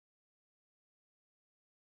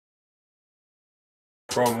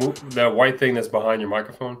Bro, move that white thing that's behind your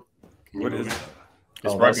microphone. What is it?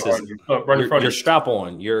 It's right behind you. Right in front of you. Your strap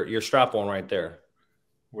on. Your strap on right there.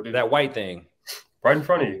 What is that white thing? Right in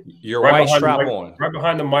front of you. Your right white strap on. Right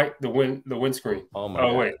behind the mic, the windscreen. Oh my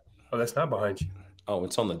God. Wait. Oh, that's not behind you. Oh,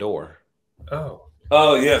 it's on the door. Oh.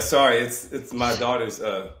 Oh yeah, sorry. It's my daughter's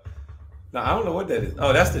no, I don't know what that is.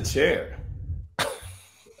 Oh, that's the chair.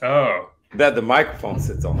 Oh. That the microphone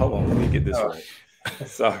sits on. Hold on, let me get this right.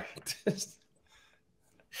 Sorry.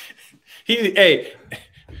 Hey,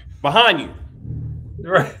 behind you.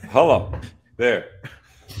 Right. Hold on. There.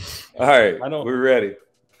 All right. We're ready.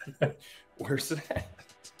 Where's it at?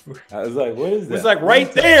 I was like, what is that? It's like right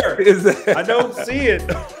there. Is that? I don't see it.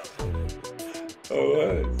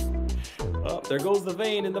 Oh, what? There goes the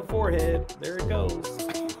vein in the forehead. There it goes.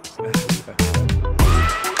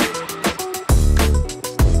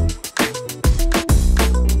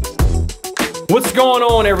 What's going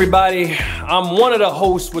on, everybody? I'm one of the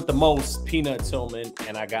hosts with the most, Peanut Tillman,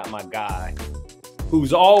 and I got my guy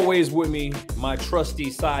who's always with me, my trusty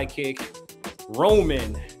sidekick,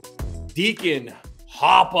 Roman Deacon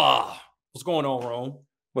Hopper. What's going on, Rome?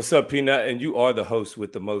 What's up, Peanut? And you are the host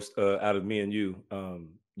with the most out of me and you.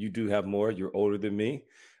 You do have more. You're older than me.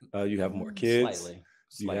 You have more kids. Slightly.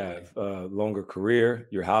 You have longer career.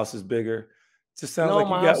 Your house is bigger. Just sounds like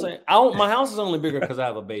my you got. My house is only bigger because I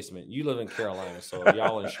have a basement. You live in Carolina, so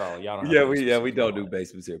y'all in Charlotte. Y'all don't. We don't do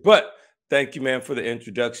basements here. But thank you, man, for the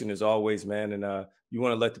introduction as always, man. And you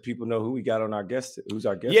want to let the people know who we got on our guest? Who's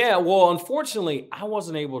our guest? Yeah, well, unfortunately, I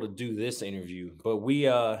wasn't able to do this interview, but we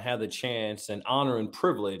had the chance and honor and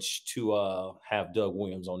privilege to have Doug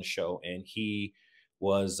Williams on the show, and he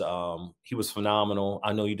was phenomenal.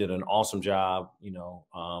 I know you did an awesome job. You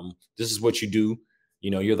know, this is what you do. You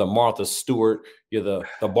know, you're the Martha Stewart, you're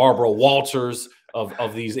the Barbara Walters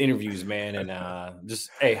of these interviews, man. And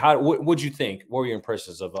hey, what'd you think? What were your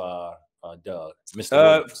impressions of Doug, Mr.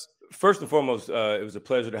 Williams? First and foremost, it was a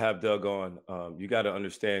pleasure to have Doug on. You got to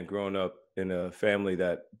understand, growing up in a family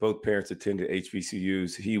that both parents attended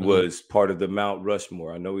HBCUs, he was part of the Mount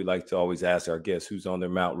Rushmore. I know we like to always ask our guests who's on their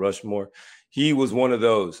Mount Rushmore. He was one of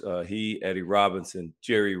those. He, Eddie Robinson,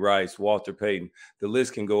 Jerry Rice, Walter Payton. The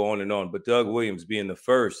list can go on and on. But Doug Williams being the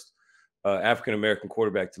first African-American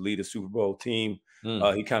quarterback to lead a Super Bowl team,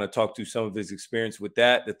 he kind of talked through some of his experience with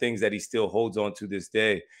that, the things that he still holds on to this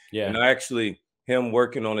day. Yeah. And actually, him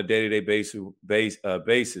working on a day-to-day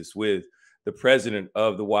basis with the president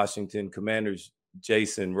of the Washington Commanders,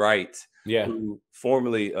 Jason Wright, who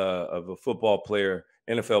formerly of a football player,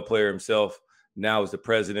 NFL player himself, now is the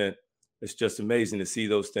president. It's just amazing to see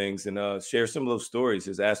those things and share some of those stories,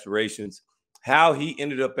 his aspirations, how he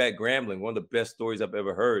ended up at Grambling, one of the best stories I've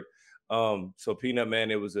ever heard. So Peanut,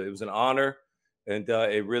 man, it was an honor, and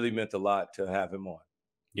it really meant a lot to have him on.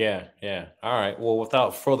 Yeah. All right. Well,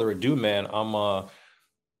 without further ado, man,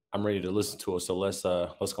 I'm ready to listen to it. So let's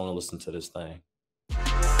go and listen to this thing.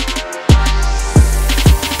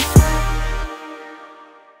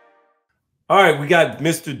 All right, we got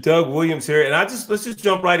Mr. Doug Williams here, and let's just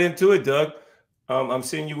jump right into it, Doug. I'm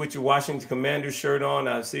seeing you with your Washington Commanders shirt on.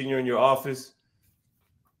 I've seen you in your office.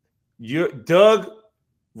 Doug,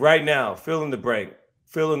 right now, fill in the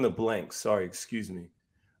blank. Sorry, excuse me.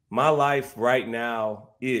 My life right now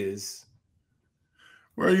is.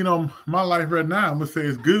 Well, you know, my life right now, I'm gonna say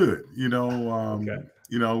it's good. You know,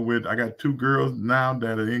 you know, I got two girls now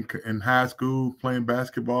that are in high school playing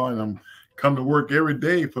basketball, and I'm come to work every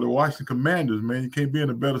day for the Washington Commanders. Man, you can't be in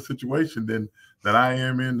a better situation than I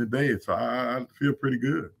am in today. So I feel pretty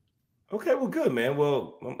good. Okay, well, good, man.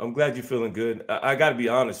 Well, I'm glad you're feeling good. I got to be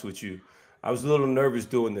honest with you. I was a little nervous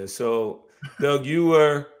doing this. So, Doug, you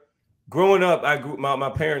were growing up. My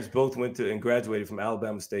parents both went to and graduated from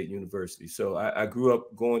Alabama State University. So I grew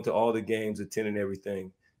up going to all the games, attending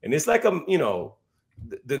everything. And it's like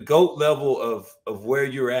the GOAT level of where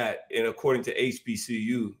you're at, and according to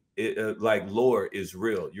HBCU, like lore is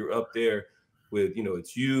real. You're up there with,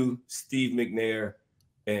 it's you, Steve McNair,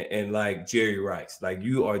 and like Jerry Rice. Like,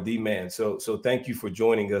 you are the man. So thank you for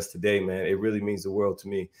joining us today, man. It really means the world to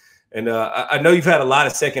me. And I know you've had a lot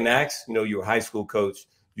of second acts. You know, you're a high school coach.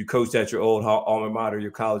 You coached at your old alma mater,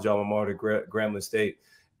 your college alma mater, Grambling State.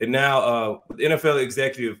 And now with NFL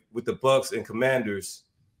executive with the Bucks and Commanders,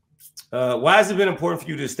 why has it been important for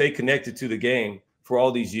you to stay connected to the game for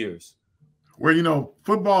all these years? Well, you know,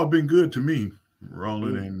 football has been good to me,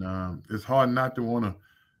 Roland, and it's hard not to want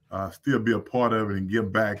to still be a part of it and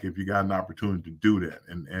give back if you got an opportunity to do that.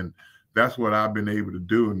 And that's what I've been able to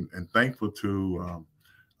do, and thankful to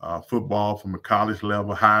football from a college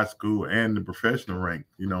level, high school, and the professional rank.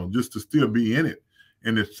 You know, just to still be in it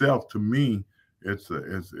in itself, to me,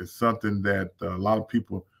 it's something that a lot of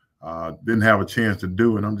people didn't have a chance to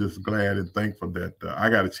do, and I'm just glad and thankful that I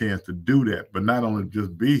got a chance to do that. But not only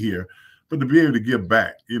just be here, but to be able to give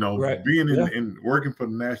back. Being in working for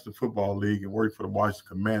the National Football League and working for the Washington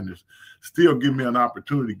Commanders still give me an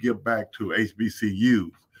opportunity to give back to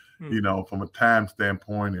HBCUs. From a time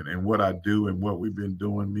standpoint and what I do and what we've been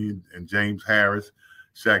doing, me and James Harris,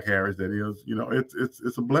 Shaq Harris, that is,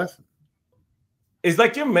 it's a blessing. It's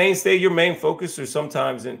like your mainstay, your main focus, or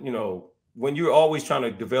sometimes, when you're always trying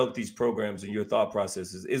to develop these programs and your thought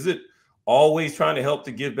processes, is it always trying to help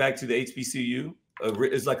to give back to the HBCU?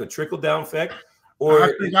 It's like a trickle down effect? Or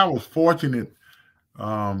I think I was fortunate,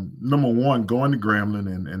 number one, going to Grambling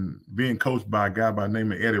and being coached by a guy by the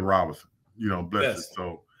name of Eddie Robinson, bless it.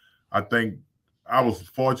 So I think I was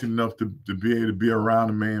fortunate enough to be able to be around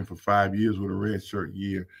a man for 5 years with a red shirt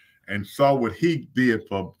year and saw what he did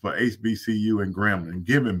for HBCU and Grambling and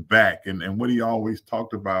giving back and what he always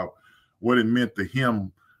talked about, what it meant to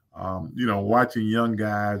him, watching young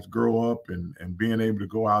guys grow up and being able to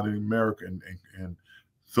go out in America and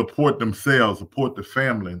support themselves, support the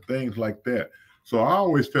family and things like that. So I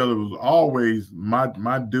always felt it was always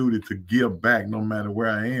my duty to give back no matter where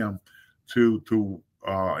I am to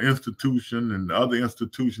institution and the other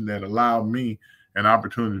institution that allowed me an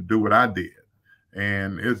opportunity to do what I did.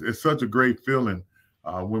 And it's such a great feeling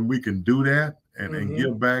when we can do that and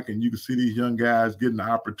give back, and you can see these young guys getting the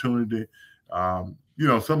opportunity. Some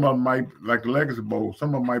of them might, like the Legacy Bowl,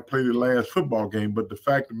 some of them might play the last football game, but the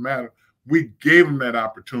fact of the matter, we gave them that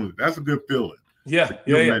opportunity. That's a good feeling.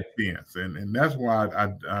 That chance. And that's why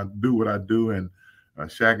I do what I do. And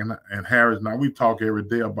Shaq and Harris and I, we talk every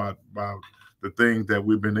day about the things that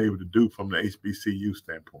we've been able to do from the HBCU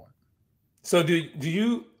standpoint. So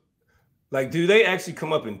do they actually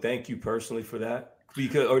come up and thank you personally for that?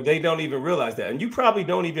 Or they don't even realize that. And you probably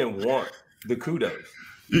don't even want the kudos.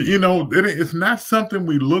 It's not something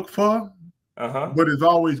we look for, but it's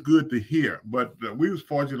always good to hear. But we was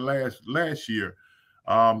fortunate last year.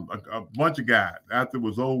 A bunch of guys, after it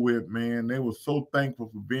was over with, man, they were so thankful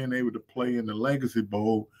for being able to play in the Legacy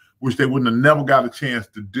Bowl, which they wouldn't have never got a chance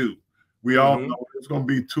to do. We all know it's going to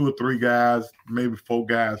be 2 or 3 guys, maybe 4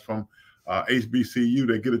 guys from HBCU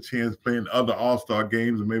that get a chance to play in other all-star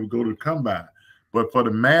games and maybe go to the combine. But for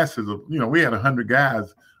the masses of, we had 100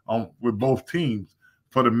 guys with both teams.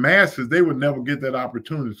 For the masses, they would never get that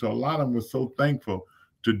opportunity. So a lot of them were so thankful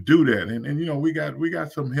to do that. And we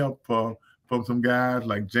got some help from some guys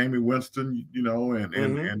like Jamie Winston,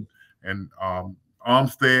 and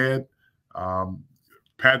Armstead,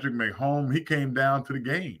 Patrick Mahomes. He came down to the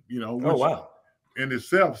game, which in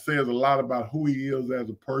itself says a lot about who he is as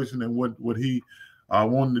a person and what he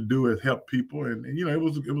wanted to do is help people. And it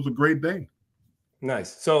was a great day.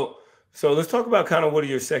 Nice. So let's talk about kind of what are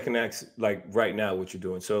your second acts like right now, what you're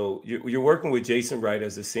doing. So you're working with Jason Wright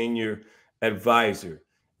as a senior advisor.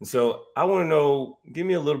 And so I want to know, give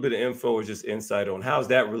me a little bit of info or just insight on how's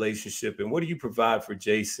that relationship and what do you provide for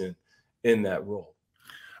Jason in that role?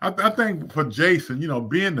 I think for Jason,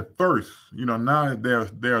 being the first, now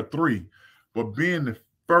there are 3, but being the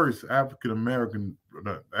first African-American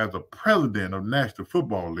as a president of National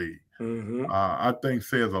Football League, I think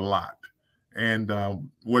says a lot. And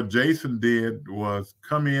what Jason did was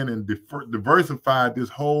come in and diversify this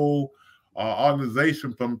whole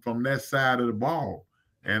organization from that side of the ball.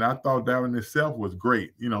 And I thought that in itself was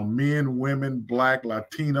great. Men, women, Black,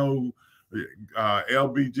 Latino,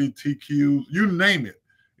 LGBTQ, you name it.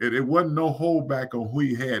 It wasn't no holdback on who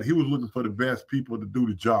he had. He was looking for the best people to do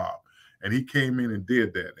the job. And he came in and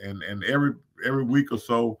did that. And every week or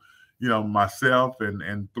so, myself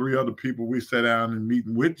and 3 other people, we sat down and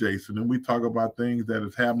meeting with Jason, and we talk about things that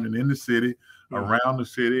is happening in the city, around the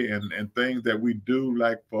city, and things that we do,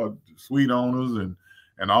 like for suite owners and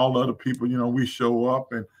all other people. We show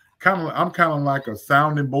up and I'm kind of like a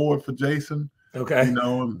sounding board for Jason. Okay.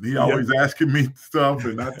 And he always asking me stuff,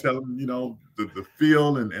 and I tell him, the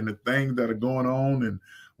feel and the things that are going on and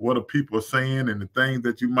what are people saying and the things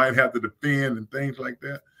that you might have to defend and things like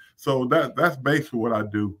that. So that's basically what I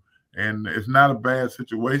do. And it's not a bad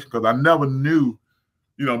situation because I never knew,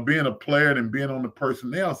 being a player and being on the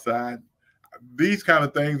personnel side, these kind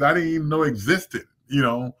of things I didn't even know existed.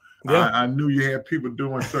 I knew you had people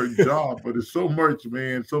doing certain jobs, but it's so much,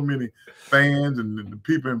 man, so many fans and the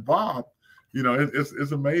people involved.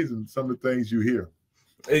 It's amazing some of the things you hear.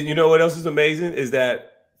 And you know what else is amazing is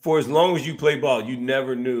that for as long as you play ball, you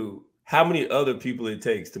never knew how many other people it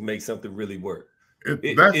takes to make something really work. That's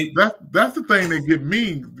the thing that get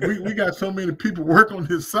me. We got so many people work on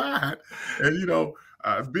his side, and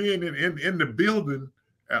being in the building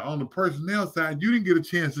on the personnel side, you didn't get a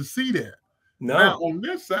chance to see that. No. Now on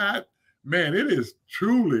this side, man, it is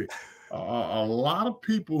truly a lot of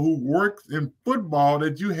people who work in football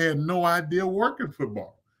that you had no idea work in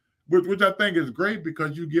football, which I think is great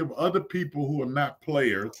because you give other people who are not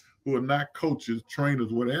players, who are not coaches,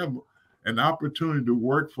 trainers, whatever, an opportunity to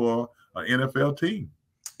work for an NFL team.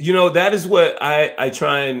 You know, that is what I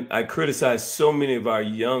try and I criticize so many of our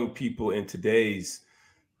young people in today's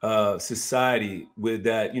society with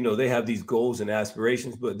that. You know, they have these goals and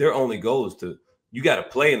aspirations, but their only goal is to, you got to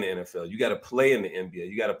play in the NFL, you got to play in the NBA,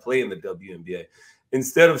 you got to play in the WNBA.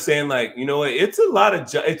 Instead of saying like, you know what, it's a lot of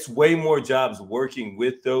it's way more jobs working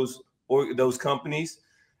with those companies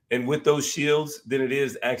and with those shields than it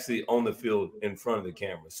is actually on the field in front of the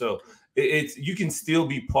camera. So it's you can still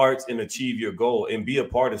be parts and achieve your goal and be a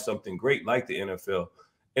part of something great like the NFL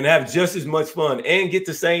and have just as much fun and get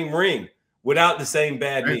the same ring without the same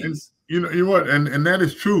bad knees. You know what, and that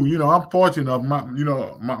is true. You know, I'm fortunate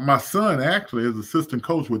enough. My son actually is assistant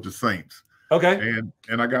coach with the Saints. Okay.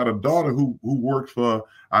 And I got a daughter who works for,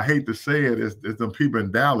 I hate to say it, it's them people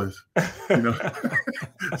in Dallas. You know,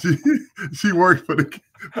 she works for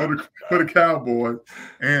the Cowboys,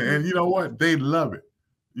 and you know what, they love it.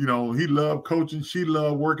 You know, he loved coaching. She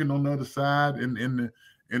loved working on the other side in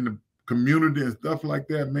the community and stuff like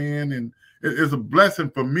that, man. And it's a blessing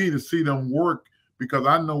for me to see them work because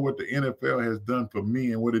I know what the NFL has done for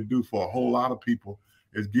me and what it do for a whole lot of people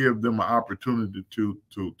is give them an opportunity to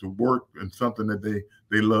work in something that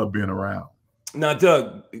they love being around. Now,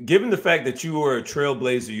 Doug, given the fact that you were a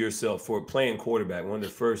trailblazer yourself for playing quarterback, one of the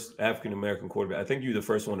first African-American quarterback, I think you were the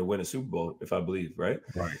first one to win a Super Bowl, if I believe, right?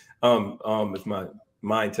 Right. If my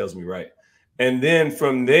mind tells me right. And then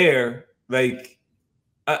from there, like,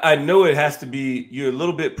 I know it has to be, you're a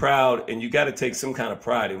little bit proud and you got to take some kind of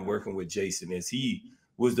pride in working with Jason as he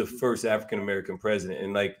was the first African-American president.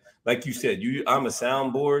 And like you said, I'm a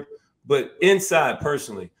soundboard, but inside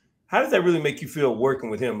personally, how does that really make you feel working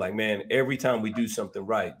with him? Like, man, every time we do something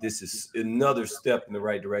right, this is another step in the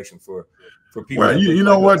right direction for people. Well, you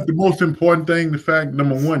know what? The most important thing, the fact,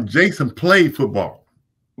 number one, Jason played football.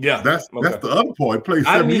 Yeah, that's the other part. He played 7 years.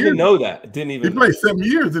 I didn't even know that. He played 7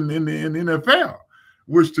 years in the NFL,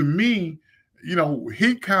 which to me, you know,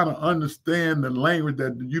 he kind of understands the language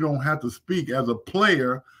that you don't have to speak as a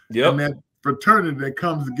player, and that fraternity that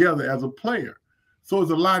comes together as a player. So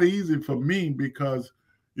it's a lot easier for me because,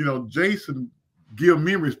 you know, Jason give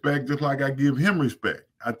me respect just like I give him respect.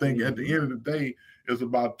 I think at the end of the day, it's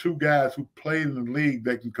about two guys who played in the league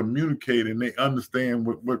that can communicate and they understand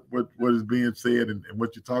what is being said and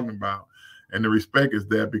what you're talking about. And the respect is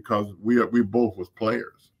there because we both was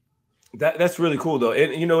players. That's really cool though.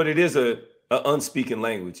 And you know what, it is a unspoken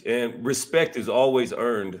language, and respect is always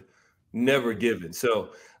earned, never given. So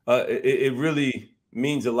it really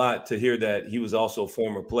means a lot to hear that he was also a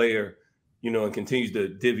former player, you know, and continues to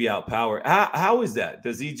divvy out power. How is that?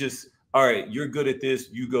 Does he just, all right, you're good at this,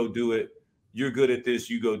 you go do it. You're good at this,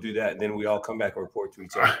 you go do that, and then we all come back and report to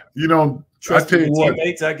each other. You know, trust your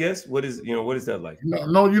teammates, I guess. What is that like?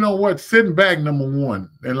 No, you know what? Sitting back, number one,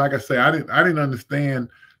 and like I say, I didn't understand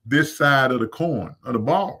this side of the coin of the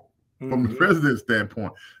ball from the president's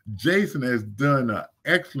standpoint. Jason has done an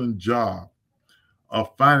excellent job of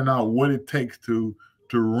finding out what it takes to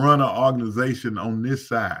run an organization on this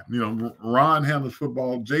side. You know, Ron handles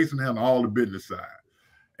football, Jason handles all the business side,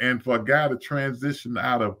 and for a guy to transition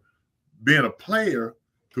out of being a player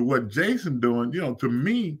to what Jason doing, you know, to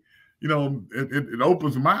me, you know, it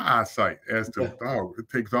opens my eyesight as to, oh, it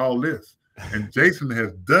takes all this. And Jason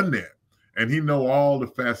has done that. And he know all the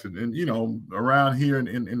facets. And, you know, around here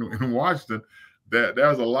in Washington,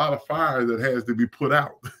 there's a lot of fire that has to be put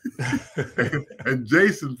out. and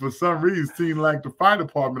Jason, for some reason, seemed like the fire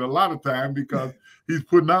department a lot of time because he's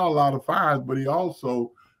putting out a lot of fires, but he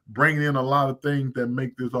also bringing in a lot of things that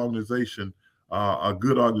make this organization a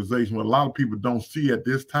good organization. What a lot of people don't see at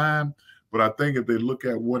this time, but I think if they look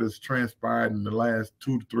at what has transpired in the last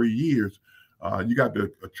 2 to 3 years, you got to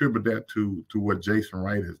attribute that to what Jason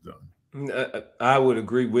Wright has done. I would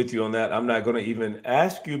agree with you on that. I'm not going to even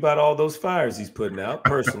ask you about all those fires he's putting out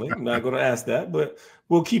personally. I'm not going to ask that, but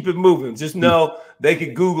we'll keep it moving. Just know they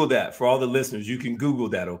can Google that for all the listeners. You can Google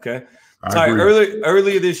that, okay?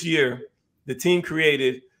 Earlier this year, the team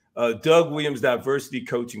created Doug Williams Diversity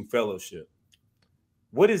Coaching Fellowship.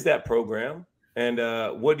 What is that program, and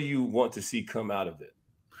what do you want to see come out of it?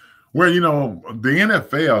 Well, you know, the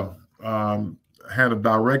NFL had a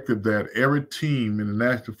directive that every team in the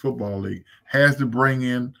National Football League has to bring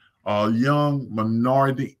in a young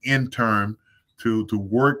minority intern to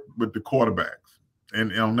work with the quarterbacks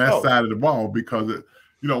and on that side of the ball because,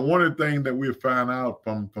 one of the things that we found out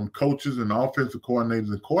from coaches and offensive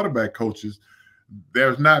coordinators and quarterback coaches,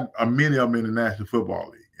 there's not a many of them in the National Football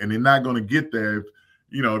League, and they're not going to get there if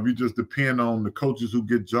you just depend on the coaches who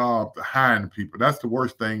get jobs hiring people. That's the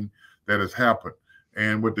worst thing that has happened.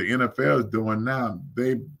 And what the NFL is doing now,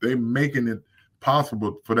 they making it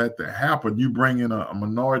possible for that to happen. You bring in a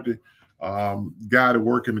minority guy to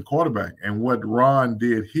work in the quarterback, and what Ron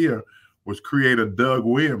did here was create a Doug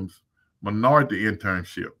Williams minority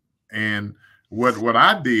internship. And what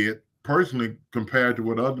I did personally, compared to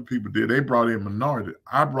what other people did, they brought in minority.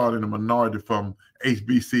 I brought in a minority from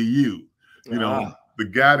HBCU. The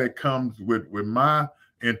guy that comes with my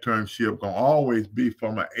internship gonna always be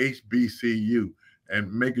from an HBCU,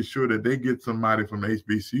 and making sure that they get somebody from the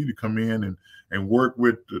HBCU to come in and work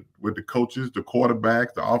with the coaches, the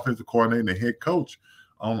quarterbacks, the offensive coordinator, and the head coach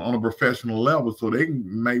on a professional level, so they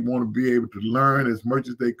may want to be able to learn as much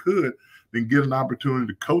as they could, then get an opportunity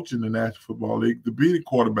to coach in the National Football League, to be the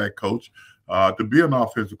quarterback coach, to be an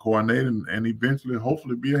offensive coordinator, and eventually,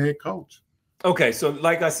 hopefully, be a head coach. Okay, so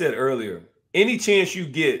like I said earlier, any chance you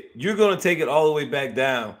get, you're going to take it all the way back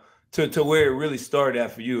down to where it really started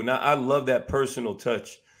at for you. And I love that personal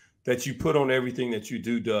touch that you put on everything that you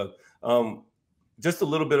do, Doug. Just a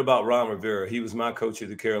little bit about Ron Rivera. He was my coach of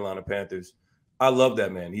the Carolina Panthers. I love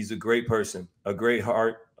that man. He's a great person, a great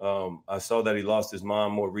heart. I saw that he lost his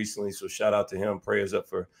mom more recently, so shout out to him. Prayers up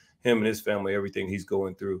for him and his family, everything he's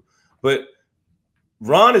going through. But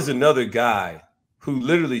Ron is another guy who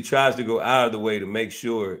literally tries to go out of the way to make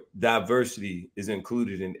sure diversity is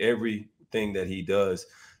included in everything that he does.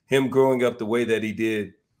 Him growing up the way that he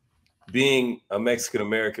did, being a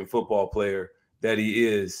Mexican-American football player that he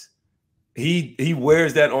is, he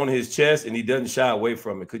wears that on his chest, and he doesn't shy away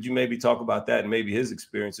from it. Could you maybe talk about that and maybe his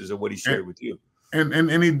experiences or what he shared with you? And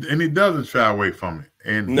he doesn't shy away from it.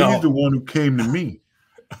 And he's the one who came to me.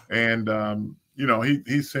 And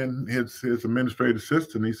he sent his administrative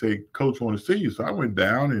assistant. He said, "Coach, want to see you." So I went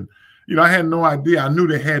down, and I had no idea. I knew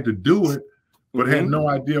they had to do it, but had no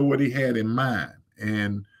idea what he had in mind.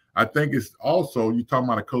 And I think it's also, you talking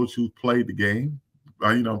about a coach who played the game,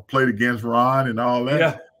 played against Ron and all that.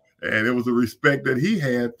 Yeah. And it was a respect that he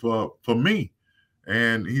had for me.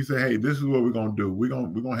 And he said, "Hey, this is what we're gonna do. We're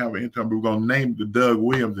gonna have an intern. We're gonna name the Doug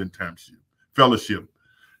Williams internship fellowship."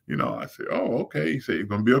 I said, "Oh, okay." He said, "You're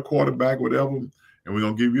gonna be a quarterback, whatever, and we're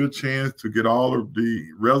gonna give you a chance to get all of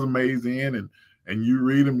the resumes in, and you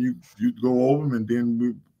read them, you go over them, and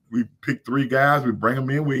then we pick 3 guys, we bring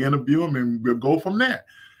them in, we interview them, and we'll go from there."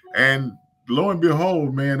 And lo and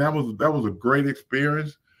behold, man, that was a great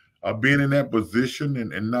experience. Being in that position,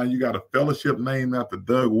 and now you got a fellowship named after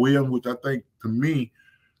Doug Williams, which I think, to me,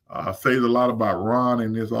 says a lot about Ron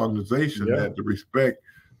and his organization, that the respect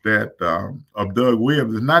that of Doug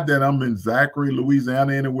Williams. It's not that I'm in Zachary,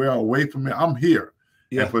 Louisiana, anywhere away from it. I'm here.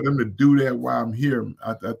 Yeah. And for them to do that while I'm here,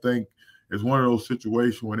 I think it's one of those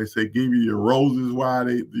situations where they say, "Give you your roses while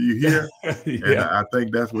you're here." And I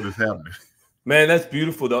think that's what is happening. Man, that's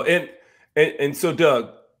beautiful, though. And so,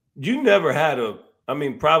 Doug, you never had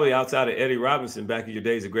probably outside of Eddie Robinson back in your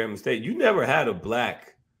days at Grambling State, you never had a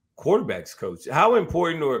black quarterbacks coach. How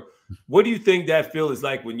important, or what do you think that feel is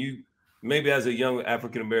like when you, maybe as a young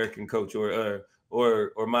African-American coach or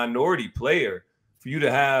minority player, for you to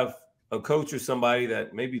have a coach or somebody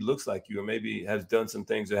that maybe looks like you or maybe has done some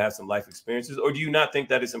things or has some life experiences? Or do you not think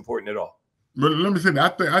that it's important at all? But let me say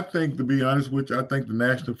that I think, to be honest with you, I think the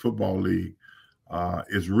National Football League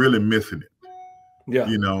is really missing it. Yeah.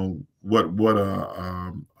 What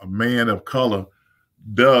a man of color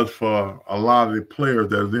does for a lot of the players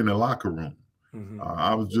that is in the locker room.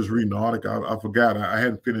 I was just reading the article. I forgot. I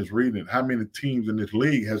hadn't finished reading it. How many teams in this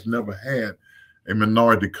league has never had a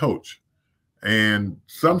minority coach? And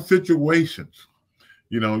some situations,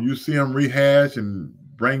 you see them rehash and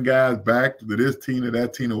bring guys back to this team or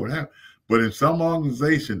that team or what have you. But in some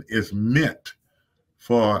organization, it's meant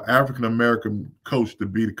for African-American coach to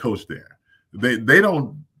be the coach there. They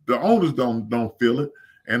don't. The owners don't feel it,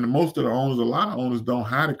 and most of the owners, a lot of owners don't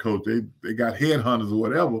hire the coach. They got headhunters or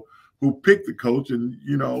whatever who pick the coach, and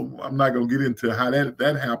I'm not gonna get into how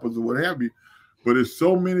that happens or what have you. But there's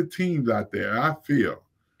so many teams out there, I feel,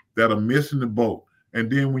 that are missing the boat. And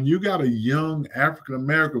then when you got a young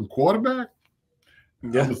African-American quarterback,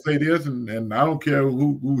 I'm gonna say this, and I don't care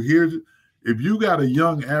who hears it. If you got a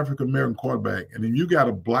young African-American quarterback, and then you got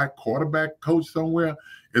a black quarterback coach somewhere,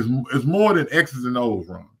 it's more than X's and O's,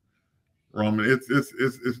 Roman.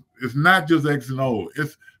 It's not just X and O.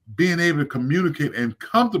 It's being able to communicate and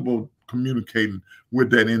comfortable communicating with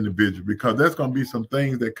that individual, because there's going to be some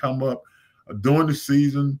things that come up during the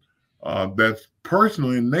season, that's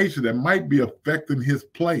personal in nature that might be affecting his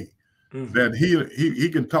play. Mm-hmm. That he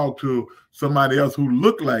can talk to somebody else who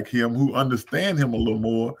look like him, who understand him a little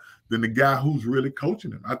more than the guy who's really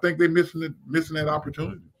coaching him. I think they're missing that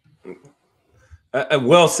opportunity.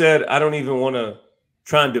 Well said. I don't even want to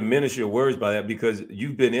try and diminish your words by that, because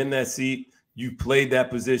you've been in that seat, you played that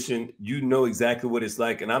position, you know exactly what it's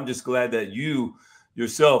like, and I'm just glad that you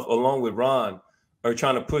yourself, along with Ron, are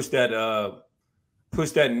trying to push that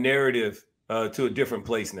narrative to a different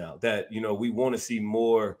place now. That we want to see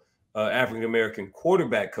more African-American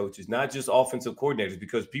quarterback coaches, not just offensive coordinators,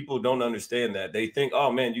 because people don't understand that. They think,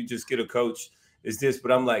 oh man, you just get a coach, is this,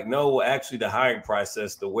 but I'm like, no, actually the hiring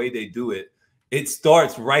process, the way they do it, it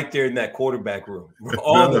starts right there in that quarterback room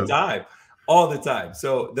all the time.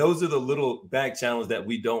 So those are the little back channels that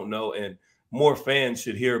we don't know, and more fans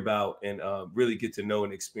should hear about and really get to know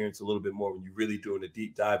and experience a little bit more when you're really doing a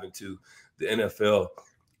deep dive into the NFL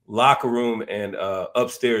locker room and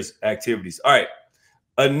upstairs activities. All right.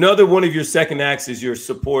 Another one of your second acts is your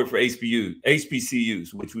support for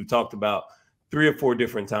HBCUs, which we've talked about 3 or 4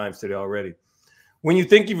 different times today already. When you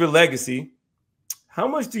think of your legacy, how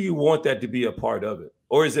much do you want that to be a part of it?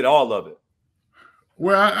 Or is it all of it?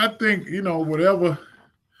 Well, I think, whatever,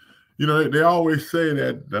 they always say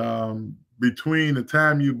that between the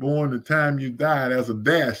time you're born and the time you die, there's a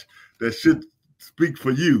dash that should speak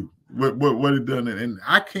for you, what it done. And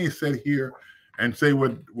I can't sit here and say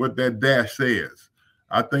what that dash says.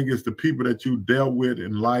 I think it's the people that you dealt with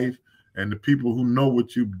in life, and the people who know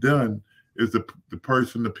what you've done is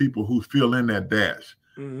the people who fill in that dash.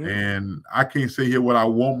 Mm-hmm. And I can't say here what I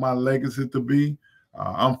want my legacy to be.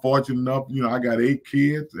 I'm fortunate enough, I got 8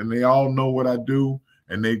 kids, and they all know what I do,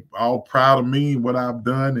 and they all proud of me and what I've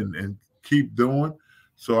done and keep doing.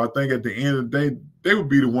 So I think at the end of the day, they would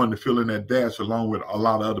be the one to fill in that dash along with a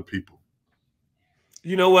lot of other people.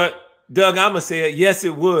 You know what, Doug, I'm going to say it. Yes,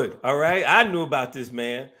 it would. All right. I knew about this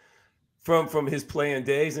man from his playing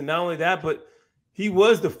days. And not only that, but he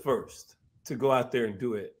was the first to go out there and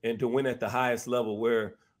do it and to win at the highest level,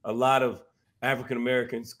 where a lot of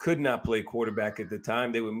African-Americans could not play quarterback at the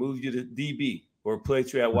time. They would move you to DB or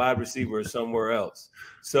place you at wide receiver or somewhere else.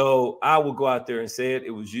 So I will go out there and say it.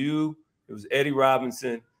 It was you. It was Eddie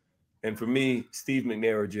Robinson. And for me, Steve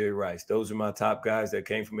McNair or Jerry Rice. Those are my top guys that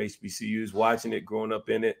came from HBCUs, watching it, growing up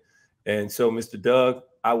in it. And so, Mr. Doug,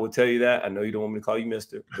 I will tell you that. I know you don't want me to call you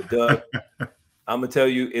Mr., but Doug, I'm going to tell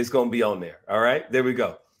you it's going to be on there. All right? There we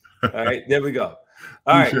go. All right? There we go.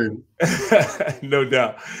 All right. No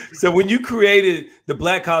doubt. So when you created the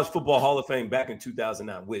Black College Football Hall of Fame back in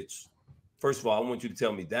 2009, which, first of all, I want you to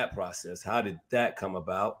tell me that process. How did that come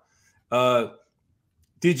about?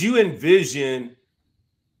 Did you envision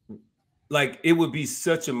like it would be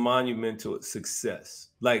such a monumental success?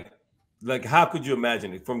 Like how could you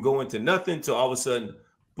imagine it from going to nothing to all of a sudden,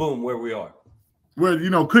 boom, where we are? Well,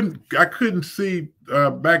 I couldn't see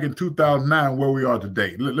back in 2009 where we are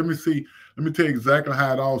today. Let me tell you exactly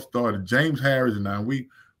how it all started. James Harris and I, we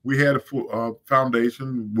had a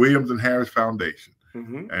foundation, Williams and Harris Foundation.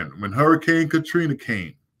 Mm-hmm. And when Hurricane Katrina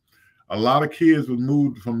came, a lot of kids were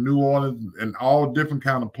moved from New Orleans and all different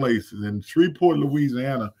kind of places. In Shreveport,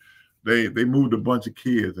 Louisiana, they moved a bunch of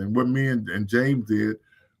kids. And what me and James did,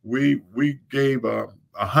 we gave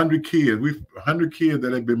 100 kids. 100 kids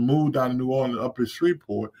that had been moved out of New Orleans up in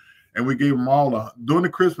Shreveport, and we gave them all during the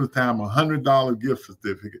Christmas time $100 gift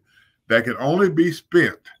certificate that could only be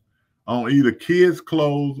spent on either kids'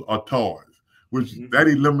 clothes or toys, which that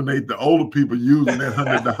eliminated the older people using that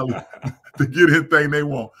 $100 to get anything they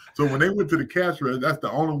want. So when they went to the cash register, that's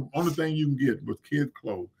the only thing you can get was kids'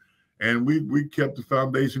 clothes. And we kept the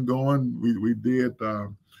foundation going. We did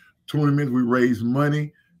tournaments. We raised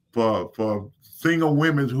money for single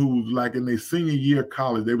women who, like in their senior year of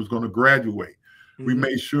college, they was going to graduate. Mm-hmm. We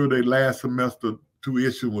made sure their last semester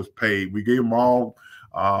tuition was paid. We gave them all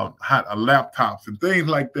laptops and things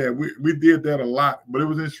like that. We did that a lot, but it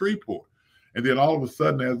was in Shreveport. And then all of a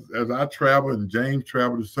sudden, as I traveled and James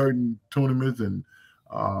traveled to certain tournaments and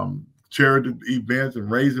charity events and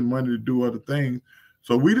raising money to do other things,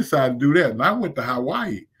 so we decided to do that. And I went to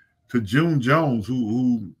Hawaii to June Jones,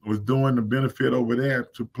 who was doing the benefit over there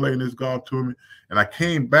to play in this golf tournament. And I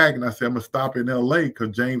came back and I said, I'm going to stop in L.A. because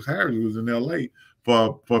James Harris was in L.A.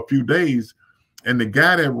 for a few days. And the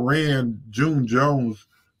guy that ran June Jones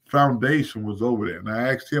Foundation was over there. And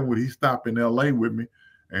I asked him, would he stop in L.A. with me?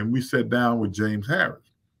 And we sat down with James Harris.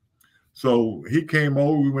 So he came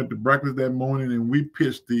over. We went to breakfast that morning, and we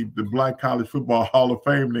pitched the Black College Football Hall of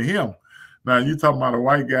Fame to him. Now, you talking about a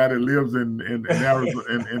white guy that lives in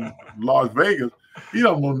Arizona, in Las Vegas. He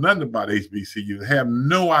don't know nothing about HBCU. Have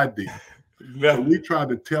no idea. Yeah. So we tried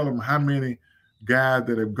to tell them how many guys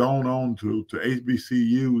that have gone on to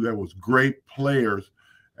HBCU that was great players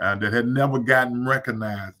that had never gotten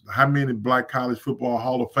recognized. How many Black College Football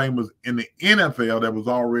Hall of Famers in the NFL that was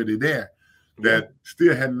already there that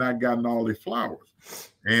still had not gotten all their flowers.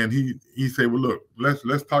 And he said, well, look,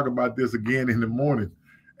 let's talk about this again in the morning.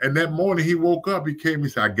 And that morning he woke up, he came, he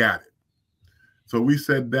said, I got it. So we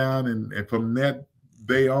sat down, and from that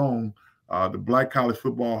day on, the Black College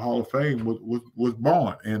Football Hall of Fame was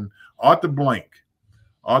born. And Arthur Blank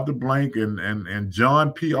and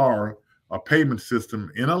John PR, a payment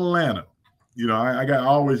system in Atlanta. You know, I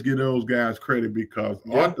always give those guys credit because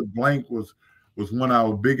Arthur Blank was one of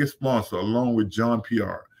our biggest sponsors, along with John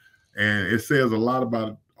PR. And it says a lot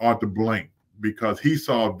about Arthur Blank because he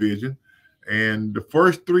saw a vision. And the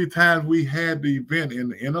first 3 times we had the event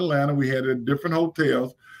in Atlanta, we had it at different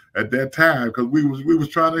hotels at that time because we was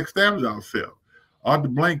trying to establish ourselves. Arthur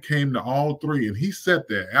Blank came to all 3, and he sat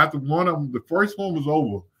there. After one of them, the first one was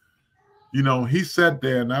over, you know, he sat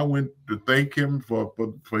there, and I went to thank him for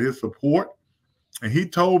his support. And he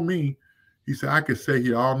told me, he said, I could sit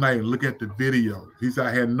here all night and look at the video. He said,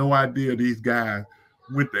 I had no idea these guys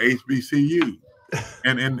went to HBCU.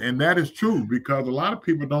 And that is true because a lot of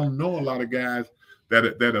people don't know a lot of guys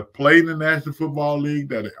that have played in the National Football League,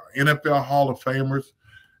 that are NFL Hall of Famers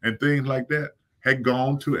and things like that, had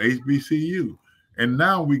gone to HBCU. And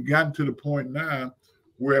now we gotten to the point now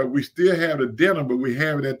where we still have the dinner, but we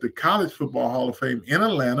have it at the College Football Hall of Fame in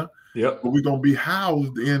Atlanta. But we're going to be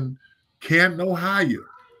housed in Canton, Ohio,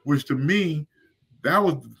 which to me, that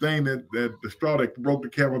was the thing that the straw that broke the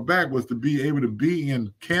camel back was to be able to be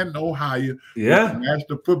in Canton, Ohio, with the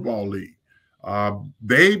National Football League.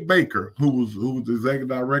 Dave Baker, who was the executive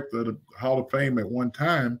director of the Hall of Fame at one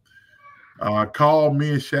time, called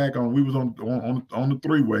me and Shaq on. We was on the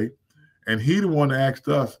 3-way, and he the one that asked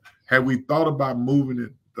us, had we thought about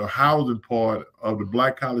moving the housing part of the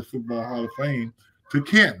Black College Football Hall of Fame to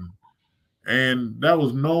Canton, and that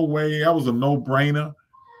was no way. That was a no-brainer.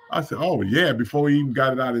 I said, oh, yeah, before he even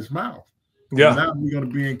got it out of his mouth. Yeah. And now we're going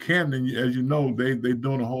to be in Canton. As you know, they're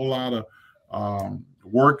doing a whole lot of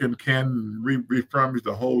work in Canton, refurbish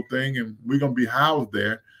the whole thing, and we're going to be housed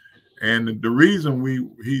there. And the reason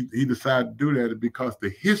he decided to do that is because the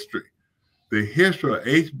history of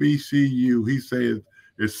HBCU, he says,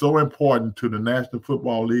 is so important to the National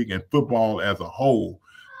Football League and football as a whole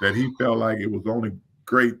that he felt like it was only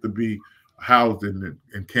great to be housed in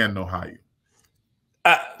Canton, Ohio.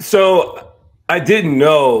 So I didn't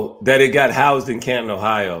know that it got housed in Canton,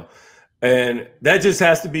 Ohio. And that just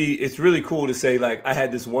has to be, it's really cool to say, like, I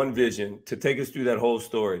had this one vision to take us through that whole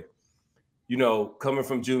story. You know, coming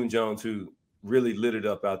from June Jones, who really lit it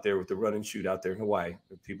up out there with the run and shoot out there in Hawaii.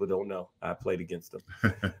 If people don't know, I played against them.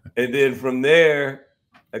 And then from there,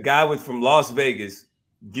 a guy from Las Vegas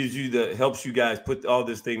helps you guys put all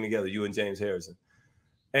this thing together, you and James Harrison.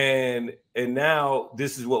 And now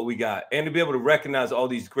this is what we got. And to be able to recognize all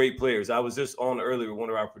these great players. I was just on earlier with one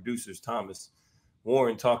of our producers, Thomas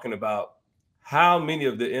Warren, talking about how many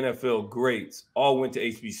of the NFL greats all went to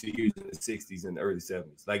HBCUs in the 60s and the early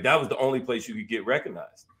 70s. Like, that was the only place you could get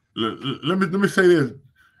recognized. Let me say this.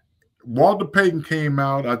 Walter Payton came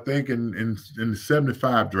out, I think, in the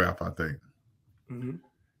 75 draft, I think. Mm-hmm.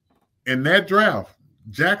 In that draft,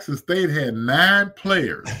 Jackson State had 9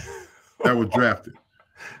 players that were drafted.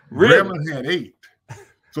 Really? Grambling had 8.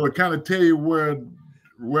 So it kind of tell you where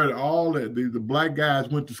all the black guys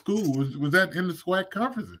went to school was that in the SWAC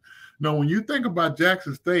conferences. Now, when you think about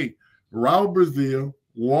Jackson State, Robert Brazile,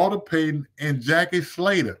 Walter Payton, and Jackie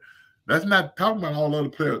Slater, that's not talking about all other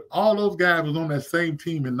players. All those guys was on that same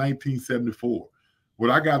team in 1974,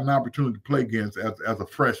 where I got an opportunity to play against as a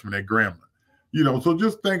freshman at Grambling. You know, so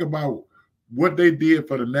just think about what they did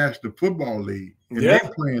for the National Football League in their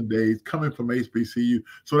playing days coming from HBCU.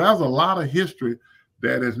 So that was a lot of history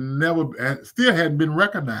that still hadn't been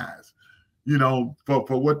recognized, you know, for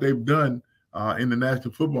what they've done in the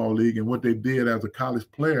National Football League and what they did as a college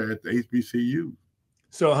player at the HBCU.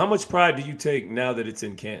 So how much pride do you take now that it's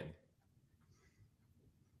in Canton?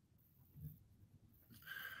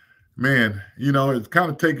 Man, you know, it's kind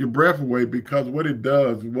of take your breath away because what it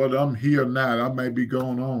does, what I'm here now, I might be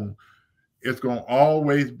going on, it's going to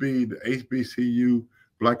always be the HBCU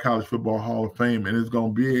Black College Football Hall of Fame, and it's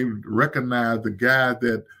going to be able to recognize the guys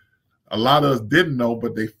that a lot of us didn't know,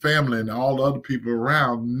 but their family and all the other people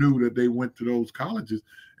around knew that they went to those colleges,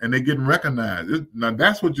 and they're getting recognized. Now,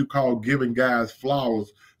 that's what you call giving guys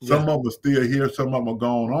flowers. Some of them are still here, some of them are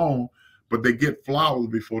going on, but they get flowers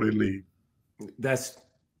before they leave. That's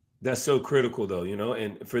so critical, though, you know,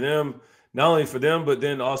 and for them, not only for them, but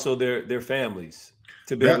then also their families.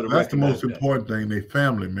 to be able to That's the most recognize that. important thing. They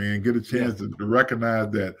family, man. Get a chance Yeah. to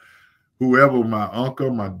recognize that whoever, my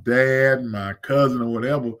uncle, my dad, my cousin, or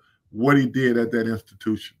whatever, what he did at that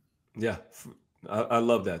institution. Yeah, I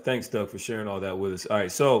love that. Thanks, Doug, for sharing all that with us. All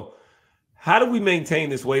right, so how do we maintain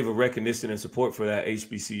this wave of recognition and support for that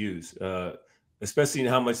HBCUs, especially in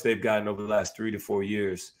how much they've gotten over the last 3 to 4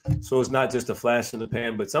 years? So it's not just a flash in the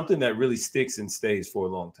pan, but something that really sticks and stays for a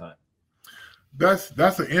long time. That's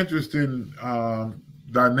an interesting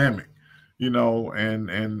dynamic, you know.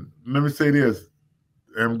 And let me say this,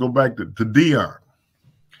 and go back to Deion.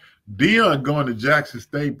 Deion going to Jackson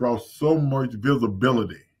State brought so much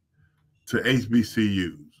visibility to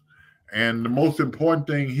HBCUs. And the most important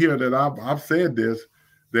thing here that I've said this,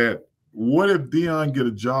 that what if Deion get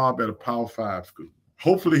a job at a Power 5 school?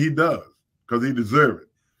 Hopefully he does, because he deserves it.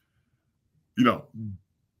 You know,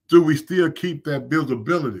 do we still keep that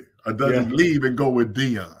visibility, or does he leave and go with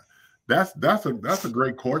Deion? That's a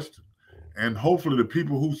great question. And hopefully the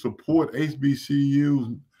people who support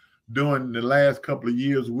HBCUs during the last couple of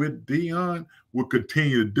years with Deion will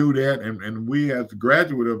continue to do that. And we, as a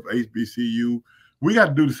graduate of HBCU, we got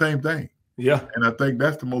to do the same thing. Yeah. And I think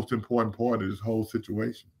that's the most important part of this whole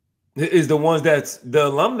situation. Is the ones that's the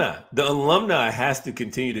alumni. The alumni has to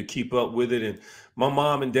continue to keep up with it. And my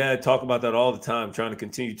mom and dad talk about that all the time, trying to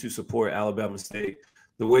continue to support Alabama State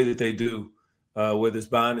the way that they do, whether it's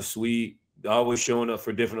buying a suite, always showing up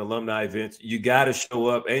for different alumni events. You got to show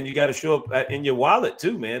up, and you got to show up in your wallet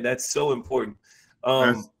too, man. That's so important.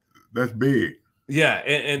 That's big. Yeah.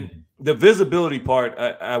 And the visibility part,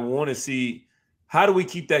 I want to see, how do we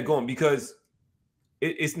keep that going? Because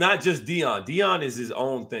it's not just Deion. Deion is his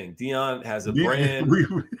own thing. Deion has a brand.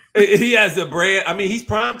 He has a brand. I mean, he's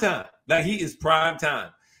prime time. Like, he is prime time.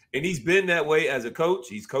 And he's been that way as a coach.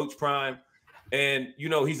 He's Coach Prime. And, you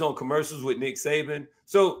know, he's on commercials with Nick Saban.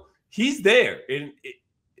 So he's there. And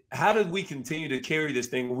how do we continue to carry this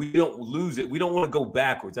thing? We don't lose it. We don't want to go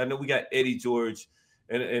backwards. I know we got Eddie George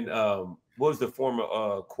and what was the former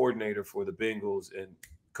coordinator for the Bengals and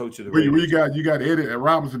coach of the Raiders? You got Eddie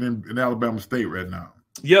Robinson in Alabama State right now.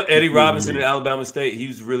 Yeah, Eddie Robinson in Alabama State. He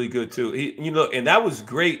was really good too. And that was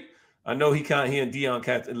great. I know he and Deion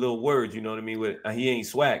got a little words, you know what I mean? With he ain't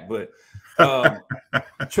swag, but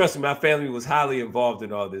trust me, my family was highly involved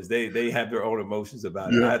in all this. They have their own emotions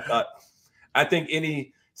about it. I think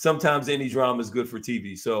sometimes any drama is good for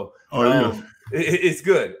TV. So it's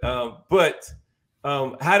good. But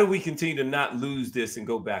how do we continue to not lose this and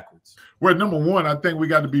go backwards? Well, number one, I think we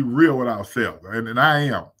got to be real with ourselves, and I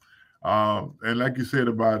am. And like you said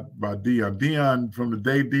about Deion, from the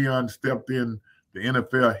day Deion stepped in the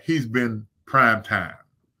NFL, he's been prime time.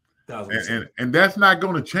 And that's not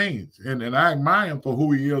going to change. And I admire him for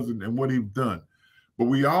who he is and what he's done. But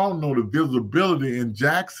we all know the visibility in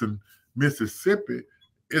Jackson, Mississippi,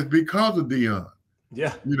 is because of Deion.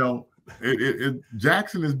 Yeah. You know,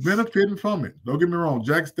 Jackson is benefiting from it. Don't get me wrong.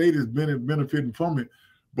 Jackson State is benefiting from it.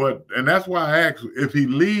 And that's why I asked, if he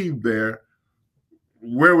leave there,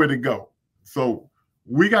 where would it go? So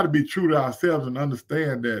we got to be true to ourselves and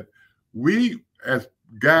understand that we, as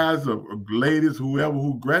guys or ladies, whoever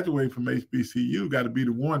who graduate from HBCU, got to be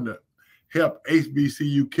the one to help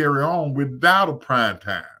HBCU carry on without a prime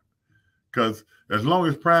time. Because as long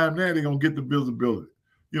as prime there, they're gonna get the visibility.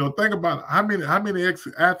 You know, think about how many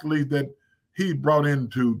ex-athletes that he brought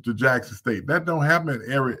into Jackson State. That don't happen at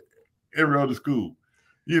every other school.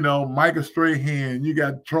 You know, Michael Strahan, you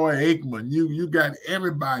got Troy Aikman, you got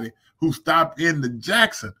everybody who stopped in the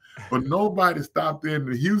Jackson, but nobody stopped in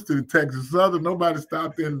the Houston, Texas Southern, nobody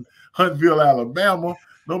stopped in Huntsville, Alabama,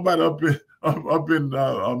 nobody up in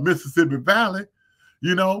Mississippi Valley,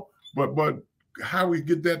 you know. But how we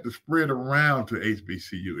get that to spread around to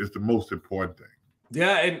HBCU is the most important thing.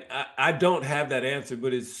 Yeah, and I don't have that answer,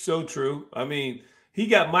 but it's so true. I mean, he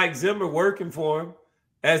got Mike Zimmer working for him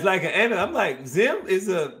as like an analyst. I'm like, Zim is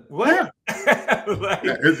a what?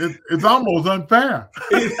 Yeah. It's almost unfair.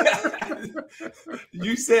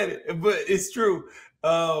 You said it, but it's true.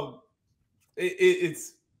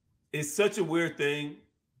 It's such a weird thing,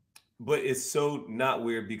 but it's so not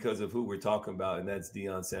weird because of who we're talking about, and that's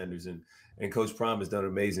Deion Sanders. And Coach Prime has done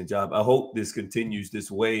an amazing job. I hope this continues, this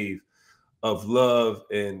wave of love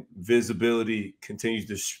and visibility continues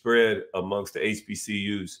to spread amongst the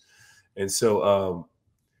HBCUs. And so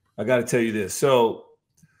I got to tell you this. So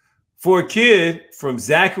for a kid from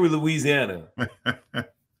Zachary, Louisiana,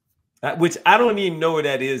 which I don't even know where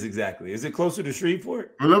that is exactly. Is it closer to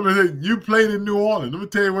Shreveport? Well, let me say, you played in New Orleans. Let me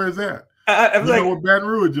tell you where it's at. You know where Baton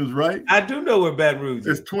Rouge is, right? I do know where Baton Rouge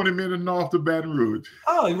is. It's 20 minutes north of Baton Rouge.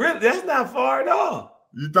 Oh, really? That's not far at all.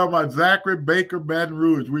 You talking about Zachary, Baker, Baton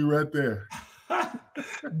Rouge? We right there.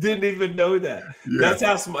 Didn't even know that. Yeah. That's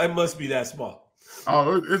how small. It must be that small.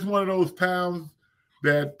 Oh, it's one of those towns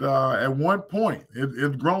that at one point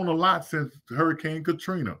it's grown a lot since Hurricane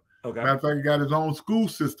Katrina. Okay. Matter of fact, it got its own school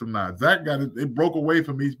system now. Zach got it. It broke away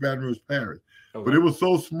from East Baton Rouge Parish, but it was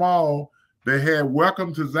so small they had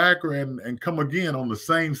 "Welcome to Zachary" and "Come Again" on the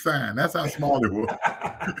same sign. That's how small it was.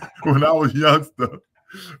 When I was youngster,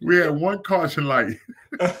 we had one caution light.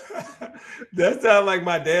 That sounds like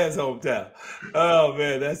my dad's hometown. Oh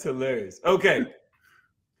man, that's hilarious. Okay,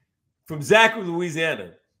 from Zachary,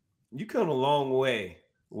 Louisiana, you come a long way.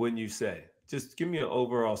 Wouldn't you say? Just give me an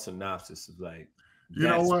overall synopsis of like. You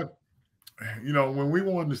know what? You know, when we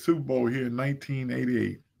won the Super Bowl here in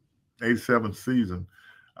 1988, 87 season,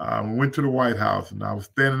 we went to the White House, and I was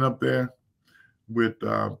standing up there with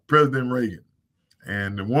President Reagan.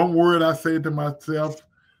 And the one word I said to myself,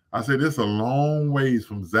 I said, it's a long ways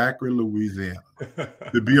from Zachary, Louisiana,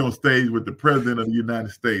 to be on stage with the President of the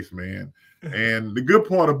United States, man. And the good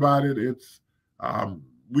part about it, it's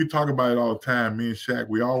we talk about it all the time, me and Shaq.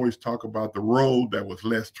 We always talk about the road that was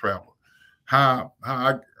less traveled. How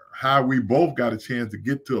we both got a chance to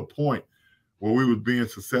get to a point where we was being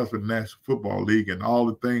successful in the National Football League and all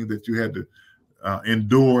the things that you had to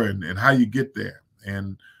endure and how you get there.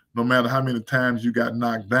 And no matter how many times you got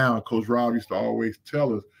knocked down, Coach Rob used to always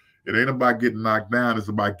tell us, it ain't about getting knocked down, it's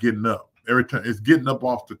about getting up. Every time it's getting up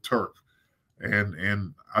off the turf.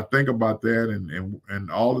 And I think about that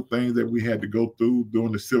and all the things that we had to go through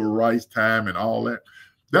during the civil rights time and all that.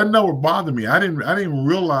 That never bothered me. I didn't even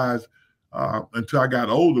realize until I got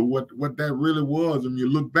older what that really was, and you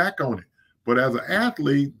look back on it. But as an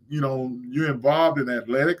athlete, you know, you're involved in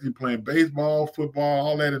athletics, you're playing baseball, football,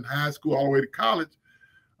 all that in high school, all the way to college.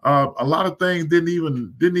 A lot of things didn't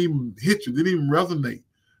even hit you, didn't even resonate.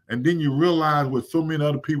 And then you realize what so many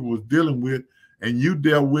other people was dealing with, and you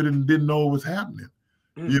dealt with it and didn't know it was happening.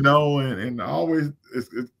 You know, and I always it's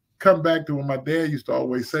come back to what my dad used to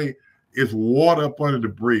always say, it's water up under the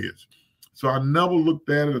bridge. So I never looked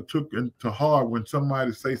at it or took it to heart when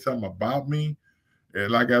somebody say something about me.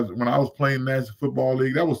 And like when I was playing National Football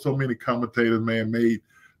League, there was so many commentators, man, made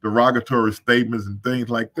derogatory statements and things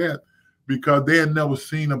like that because they had never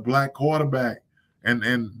seen a black quarterback, and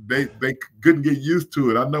they couldn't get used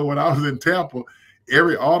to it. I know when I was in Tampa,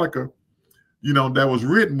 every article, you know, that was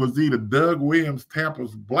written was either Doug Williams,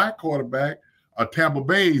 Tampa's black quarterback, or Tampa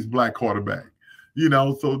Bay's black quarterback. You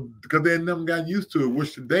know, so because they never got used to it,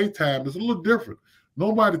 which the daytime is a little different.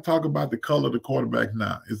 Nobody talk about the color of the quarterback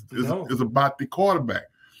now. It's about the quarterback.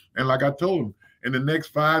 And like I told him, in the next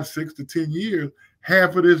 5, 6 to 10 years,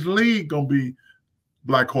 half of this league gonna be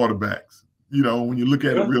black quarterbacks. You know, when you look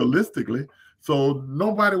at it realistically. So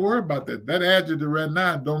nobody worry about that. That adjective right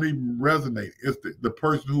now don't even resonate. It's the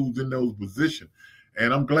person who's in those positions.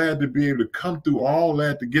 And I'm glad to be able to come through all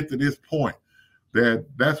that to get to this point.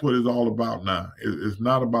 That's what it's all about now. It's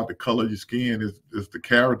not about the color of your skin. It's the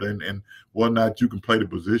character and whether or not you can play the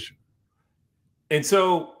position. And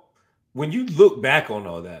so when you look back on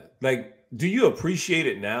all that, like, do you appreciate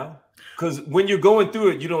it now? Because when you're going through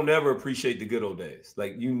it, you don't ever appreciate the good old days.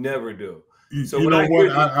 Like, you never do. So you know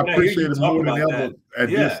I appreciate it more than ever at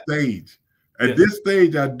this stage. At this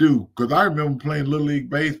stage, I do, because I remember playing Little League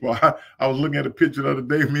Baseball. I was looking at a picture the other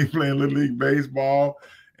day of me playing Little League Baseball.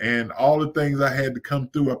 And all the things I had to come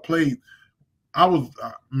through, me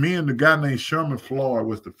and the guy named Sherman Floyd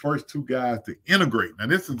was the first two guys to integrate. Now,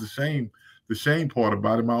 this is the shame part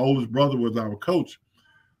about it. My oldest brother was our coach.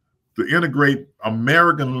 To integrate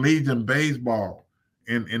American Legion Baseball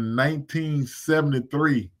in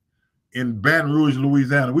 1973 in Baton Rouge,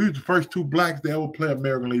 Louisiana. We were the first two blacks to ever play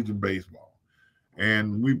American Legion Baseball.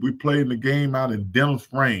 And we played in the game out in Denham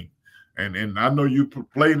Springs. And I know you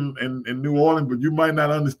played in New Orleans, but you might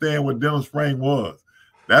not understand what Denham Springs was.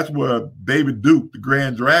 That's where David Duke, the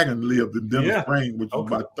Grand Dragon, lived in Denham Springs, which was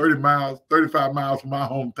about 35 miles from my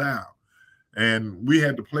hometown. And we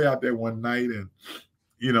had to play out there one night, and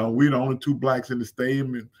you know, we were the only two blacks in the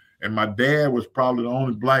stadium, and my dad was probably the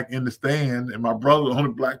only black in the stand, and my brother the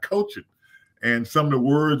only black coaching. And some of the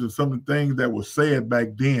words and some of the things that were said back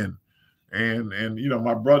then. And you know,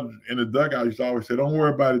 my brother in the dugout used to always say, "Don't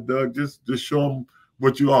worry about it, Doug. Just show them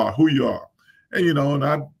what you are, who you are." And you know, and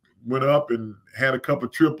I went up and had a couple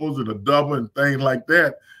of triples and a double and things like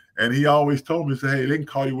that. And he always told me, "Say, hey, they can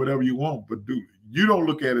call you whatever you want, but you don't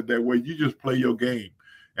look at it that way. You just play your game."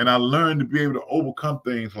 And I learned to be able to overcome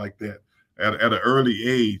things like that at an early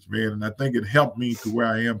age, man. And I think it helped me to where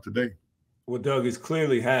I am today. Well, Doug, it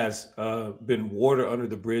clearly has been water under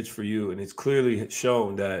the bridge for you, and it's clearly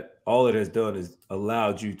shown that all it has done is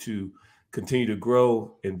allowed you to continue to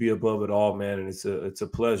grow and be above it all, man. And it's a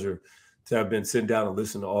pleasure to have been sitting down and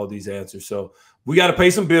listen to all these answers. So we got to pay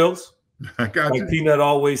some bills. I got Like you. Peanut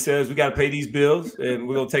always says, we got to pay these bills, and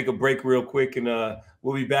we're going to take a break real quick, and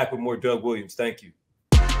we'll be back with more Doug Williams. Thank you.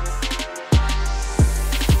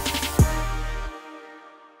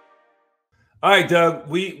 All right, Doug,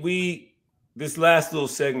 we this last little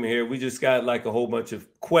segment here, we just got like a whole bunch of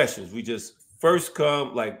questions. We just first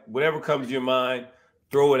come, like whatever comes to your mind,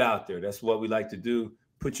 throw it out there. That's what we like to do.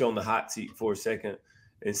 Put you on the hot seat for a second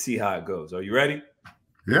and see how it goes. Are you ready?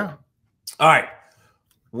 Yeah. All right.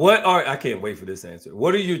 I can't wait for this answer.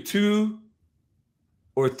 What are your 2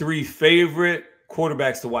 or 3 favorite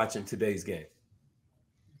quarterbacks to watch in today's game?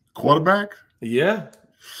 Quarterback? Yeah.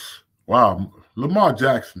 Wow. Lamar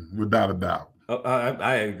Jackson, without a doubt.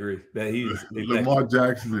 I agree that he is. Lamar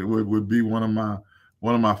Jackson would be one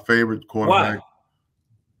of my favorite quarterbacks.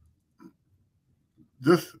 Why?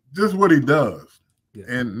 Just what he does, Yeah.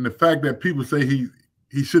 and the fact that people say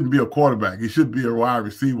he shouldn't be a quarterback, he should be a wide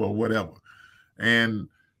receiver or whatever. And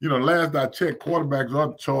last I checked, quarterbacks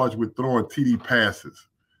are charged with throwing TD passes,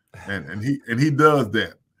 and he does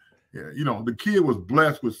that. Yeah, the kid was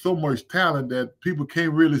blessed with so much talent that people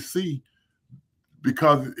can't really see,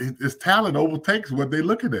 because his talent overtakes what they're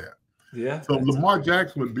looking at. Yeah. So Lamar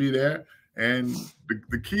Jackson would be there, and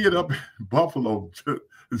the kid up in Buffalo,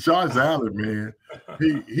 Josh Allen, man,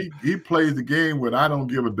 he plays the game with "I don't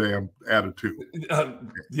give a damn" attitude.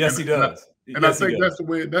 Yes, he does. And I think that's the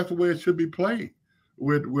way it should be played,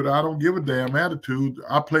 with "I don't give a damn" attitude.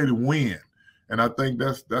 I play to win, and I think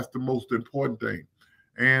that's the most important thing.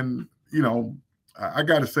 And I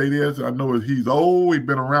got to say this: I know he's old, he's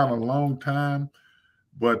been around a long time.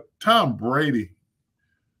 But Tom Brady,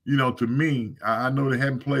 to me, I know they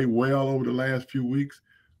haven't played well over the last few weeks,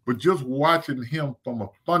 but just watching him from a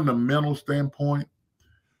fundamental standpoint,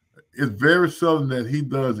 it's very seldom that he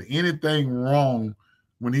does anything wrong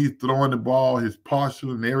when he's throwing the ball. His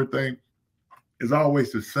posture and everything is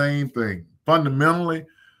always the same thing. Fundamentally,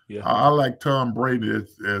 yeah. I like Tom Brady as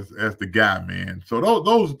the guy, man. So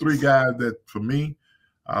those are 3 guys that, for me,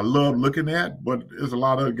 I love looking at, but there's a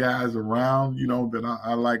lot of guys around, that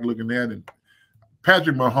I like looking at. And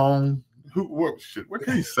Patrick Mahomes, what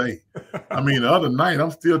can he say? I mean, the other night,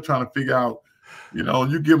 I'm still trying to figure out,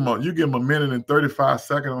 you give him a minute and 35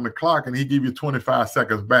 seconds on the clock, and he give you 25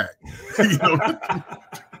 seconds back.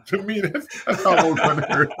 To me, that's almost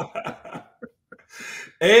unheard of.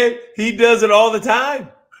 And he does it all the time.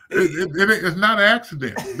 It's not an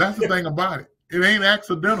accident. That's the thing about it. It ain't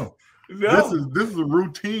accidental. No. This is a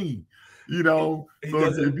routine, So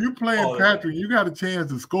if you playing Patrick, you got a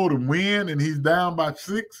chance to score to win, and he's down by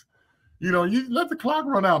 6. You let the clock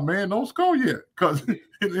run out, man. Don't score yet, because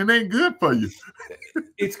it ain't good for you.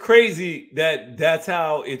 It's crazy that's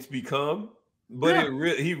how it's become, but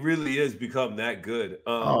he really is become that good.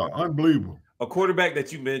 Unbelievable. A quarterback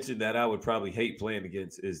that you mentioned that I would probably hate playing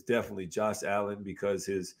against is definitely Josh Allen, because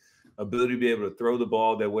his ability to be able to throw the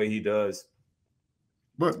ball that way he does.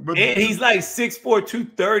 But and he's like 6'4",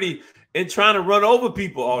 230, and trying to run over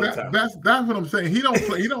people all the time. That's what I'm saying. He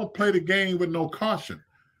don't play the game with no caution.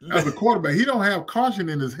 As a quarterback, he don't have caution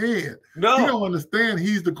in his head. No, he don't understand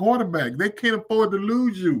he's the quarterback. They can't afford to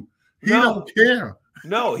lose you. He don't care.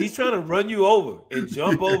 No, he's trying to run you over and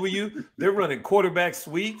jump over you. They're running quarterback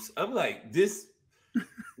sweeps. I'm like, this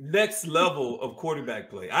next level of quarterback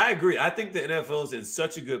play. I agree. I think the NFL is in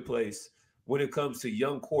such a good place when it comes to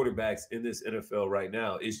young quarterbacks in this NFL right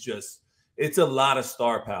now. It's a lot of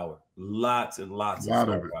star power, lots and lots of star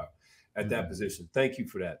power at that position. Thank you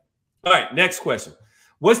for that. All right, next question.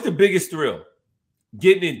 What's the biggest thrill?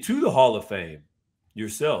 Getting into the Hall of Fame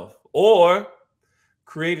yourself, or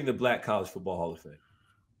creating the Black College Football Hall of Fame?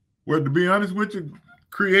 Well, to be honest with you,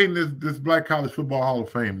 creating this Black College Football Hall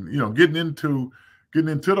of Fame, getting into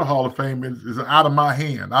the Hall of Fame is out of my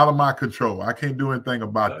hand, out of my control. I can't do anything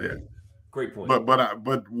about that. Great point.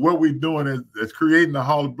 But what we're doing is creating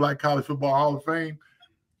the Black College Football Hall of Fame.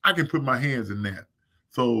 I can put my hands in that.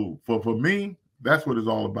 So for me, that's what it's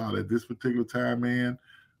all about at this particular time, man.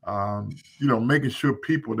 Making sure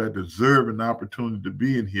people that deserve an opportunity to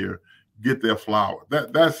be in here get their flowers.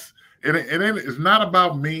 It's not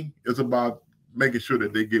about me. It's about making sure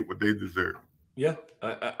that they get what they deserve. Yeah,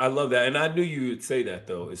 I love that. And I knew you would say that,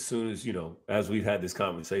 though, as soon as, as we've had this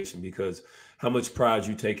conversation, because how much pride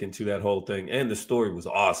you take into that whole thing. And the story was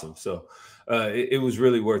awesome. So it was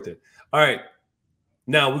really worth it. All right.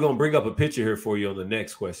 Now we're going to bring up a picture here for you on the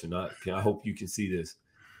next question. I hope you can see this.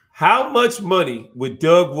 How much money would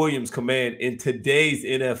Doug Williams command in today's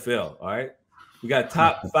NFL? All right. We got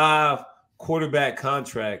top 5 quarterback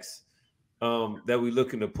contracts that we're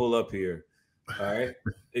looking to pull up here. All right.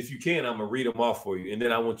 If you can, I'm gonna read them off for you, and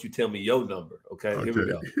then I want you to tell me your number. Okay. Here we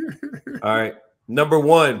go. All right. Number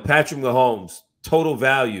 1, Patrick Mahomes, total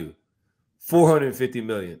value, $450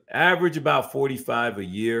 million. Average about 45 a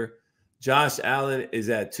year. Josh Allen is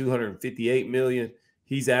at $258 million.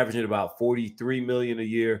 He's averaging about $43 million a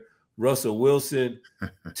year. Russell Wilson,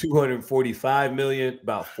 $245 million,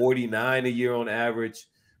 about $49 a year on average.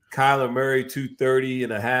 Kyler Murray, $230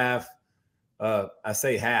 and a half. I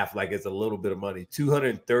say half like it's a little bit of money.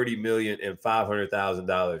 $230 million and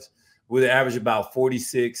 $500,000, with an average about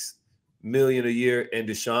 $46 million a year. And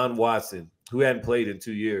Deshaun Watson, who hadn't played in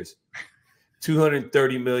 2 years,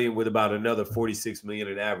 $230 million with about another $46 million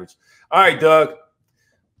in average. All right, Doug,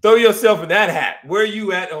 throw yourself in that hat. Where are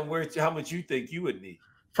you at on how much you think you would need?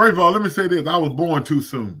 First of all, let me say this: I was born too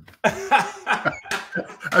soon. I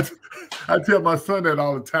tell my son that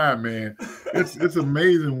all the time, man. It's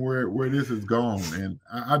amazing where this has gone, and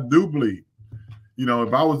I do believe,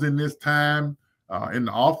 if I was in this time in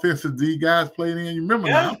the offense that these guys played in, you remember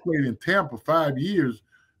now, I played in Tampa 5 years,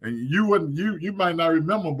 and you might not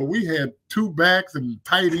remember, but we had 2 backs and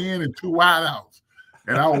tight end and 2 wideouts,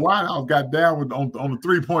 and our wideouts got down on the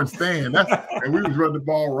 3-point stand. And we was running the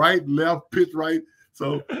ball right, left, pitch right.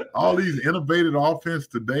 So all these innovative offense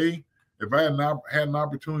today, if I had an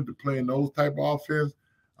opportunity to play in those type of offense,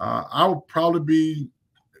 I would probably be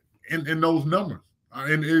in those numbers.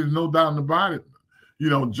 And there's no doubt about it.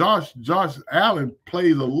 Josh Allen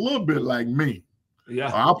plays a little bit like me. Yeah,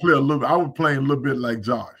 I would play a little bit like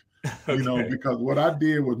Josh. Okay. Because what I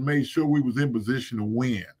did was made sure we was in position to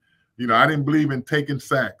win. I didn't believe in taking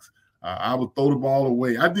sacks. I would throw the ball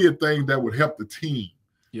away. I did things that would help the team.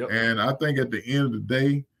 Yep. And I think at the end of the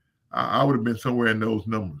day, I would have been somewhere in those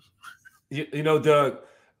numbers. Doug,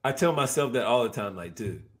 I tell myself that all the time. Like,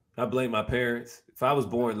 dude, I blame my parents. If I was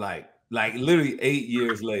born like literally 8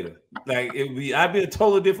 years later, I'd be a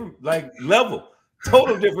total different level.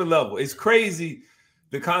 It's crazy,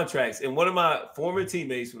 the contracts. And one of my former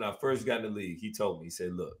teammates, when I first got in the league, he told me, he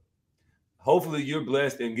said, "Look, hopefully you're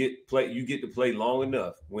blessed and you get to play long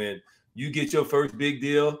enough. When you get your first big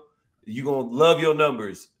deal, you're going to love your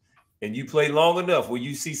numbers, and you play long enough where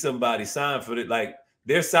you see somebody sign for it,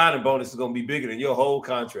 their signing bonus is going to be bigger than your whole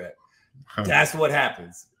contract." That's what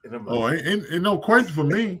happens. Ain't no question for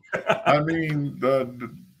me. I mean,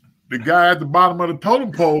 the guy at the bottom of the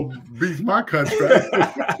totem pole beats my contract.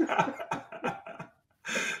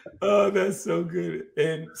 Oh, that's so good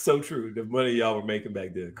and so true. The money y'all were making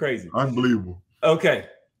back then, crazy, unbelievable. Okay,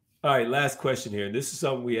 all right. Last question here, and this is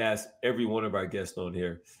something we ask every one of our guests on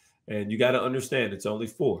here. And you got to understand, it's only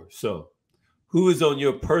 4. So, who is on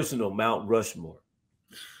your personal Mount Rushmore?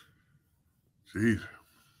 Jeez.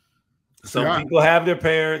 Some people have their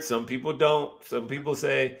parents. Some people don't. Some people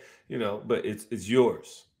say, but it's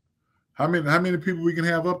yours. How many people we can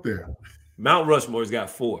have up there? Mount Rushmore's got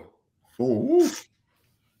 4. 4. Woo.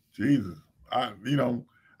 Jesus. I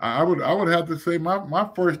would have to say my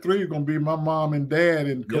first 3 are going to be my mom and dad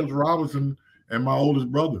and Coach Robinson and my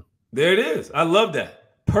oldest brother. There it is. I love that.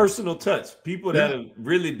 Personal touch. People that have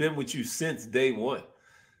really been with you since day one.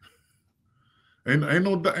 Ain't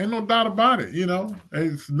no doubt about it.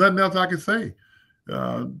 It's nothing else I can say.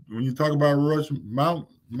 When you talk about Mount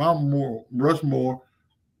Rushmore,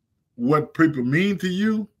 what people mean to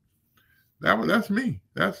you, that's me.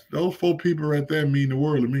 That's those 4 people right there mean the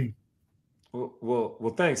world to me.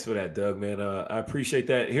 Well, thanks for that, Doug, man. I appreciate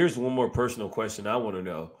that. Here's one more personal question I want to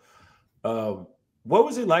know. What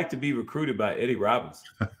was it like to be recruited by Eddie Robbins?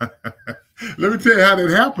 Let me tell you how that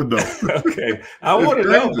happened, though. Okay, I want to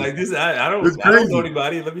know. Like this, I don't know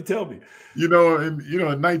anybody. Let me tell me. In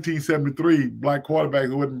 1973, black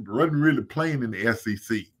quarterbacks wasn't really playing in the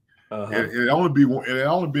SEC. It had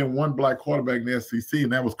only been one black quarterback in the SEC,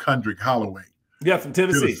 and that was Kendrick Holloway. Yeah, from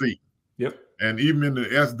Tennessee. Yep. And even in the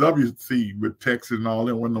SWC with Texas and all,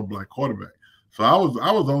 there wasn't no black quarterback. So I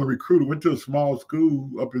was only recruited. Went to a small school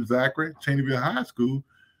up in Zachary, Cheneyville High School.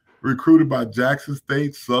 Recruited by Jackson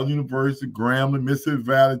State, Southern University, Grambling, Mississippi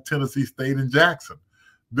Valley, Tennessee State, and Jackson.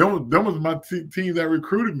 Them was my teams that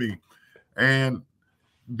recruited me. And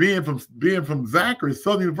being from Zachary,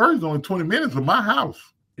 Southern University is only 20 minutes from my house.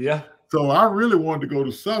 Yeah. So I really wanted to go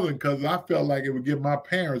to Southern because I felt like it would give my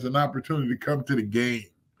parents an opportunity to come to the game.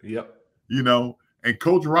 Yep. And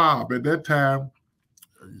Coach Rob at that time,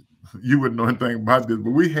 you wouldn't know anything about this,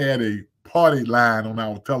 but we had a party line on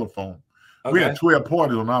our telephone. Okay. We had 12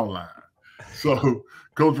 parties on our line. So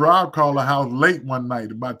Coach Rob called the house late one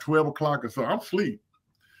night, about 12 o'clock or so. I'm asleep.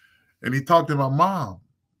 And he talked to my mom.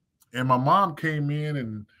 And my mom came in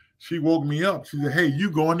and she woke me up. She said, "Hey, you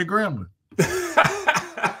going to Grambling?"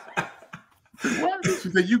 What? She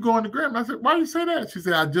She said, "You going to Grambling?" I said, "Why you say that?" She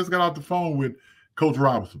said, "I just got off the phone with Coach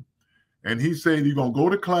Robinson, and he said you're gonna go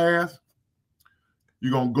to class,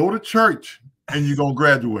 you're gonna go to church, and you're gonna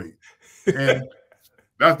graduate." And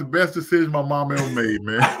that's the best decision my mom ever made,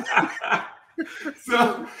 man.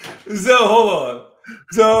 So hold on.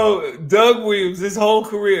 So Doug Williams, his whole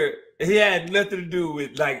career, he had nothing to do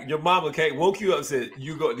with, like, your mama woke you up and said,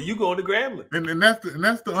 you going to Grambling. And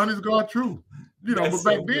that's the honest God truth. You know, That's but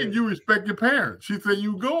back so then good. you respect your parents. She said,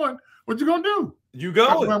 "You going? What you gonna do?" You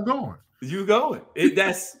That's going. where I'm going. You going.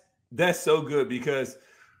 That's so good, because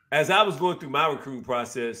as I was going through my recruiting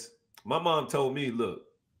process, my mom told me, "Look,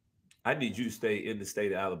 I need you to stay in the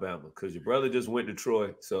state of Alabama because your brother just went to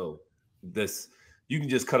Troy. So you can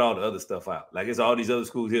just cut all the other stuff out. Like, it's all these other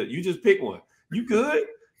schools here. You just pick one. You good?"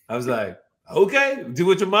 I was like, "Okay, do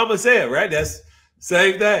what your mama said, right?" That's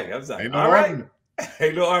same thing. I was like, Ain't no all right. argument.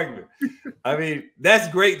 Ain't no argument. I mean, that's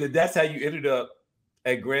great that's how you ended up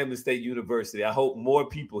at Grambling State University. I hope more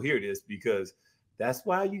people hear this, because that's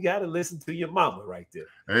why you got to listen to your mama right there.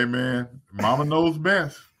 Hey, man, mama knows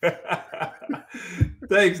best.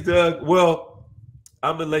 Thanks, Doug. Well,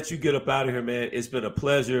 I'm going to let you get up out of here, man. It's been a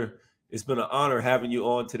pleasure. It's been an honor having you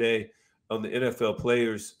on today on the NFL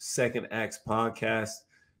Players Second Acts podcast.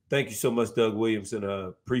 Thank you so much, Doug Williams, and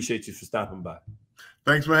appreciate you for stopping by.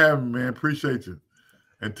 Thanks for having me, man. Appreciate you.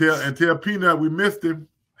 And tell Peanut we missed him.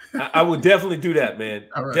 I would definitely do that, man.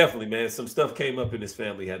 All right. Definitely, man. Some stuff came up in his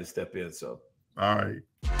family, had to step in. So, all right.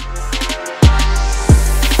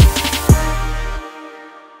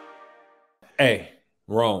 Hey,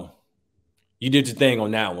 Rome, you did your thing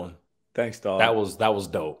on that one. Thanks, dog. That was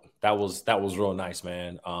dope. That was real nice,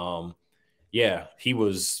 man. Yeah, he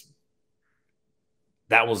was.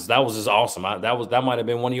 That was just awesome. That might have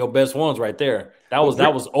been one of your best ones right there. That was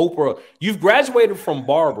Oprah. You've graduated from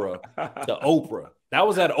Barbara to Oprah. That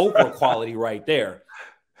was that Oprah quality right there.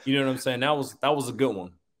 You know what I'm saying? That was a good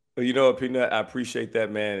one. Well, you know what, Peanut, I appreciate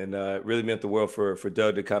that, man, and it really meant the world for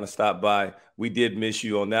Doug to kind of stop by. We did miss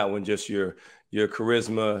you on that one, just your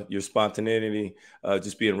charisma, your spontaneity,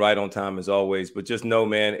 just being right on time as always. But just know,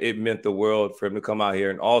 man, it meant the world for him to come out here,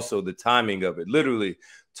 and also the timing of it. Literally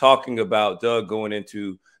talking about Doug going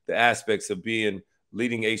into the aspects of leading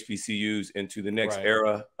HBCUs into the next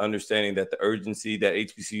era, understanding that the urgency that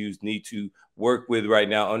HBCUs need to work with right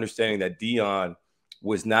now, understanding that Deion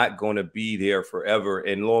was not going to be there forever.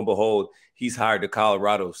 And lo and behold, he's hired to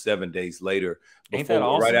Colorado 7 days later. Ain't that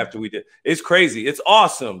awesome? Right after we did. It's crazy. It's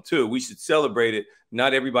awesome, too. We should celebrate it.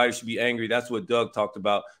 Not everybody should be angry. That's what Doug talked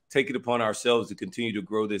about. Take it upon ourselves to continue to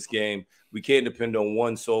grow this game. We can't depend on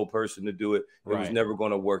one sole person to do it. It was never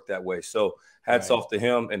going to work that way. So hats off to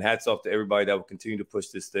him, and hats off to everybody that will continue to push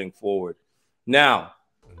this thing forward. Now,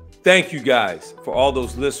 thank you guys for all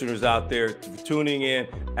those listeners out there for tuning in.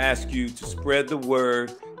 Ask you to spread the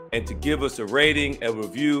word and to give us a rating, a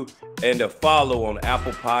review, and a follow on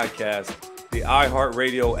Apple Podcasts, the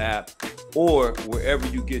iHeartRadio app, or wherever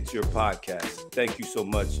you get your podcasts. Thank you so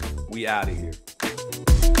much. We out of here.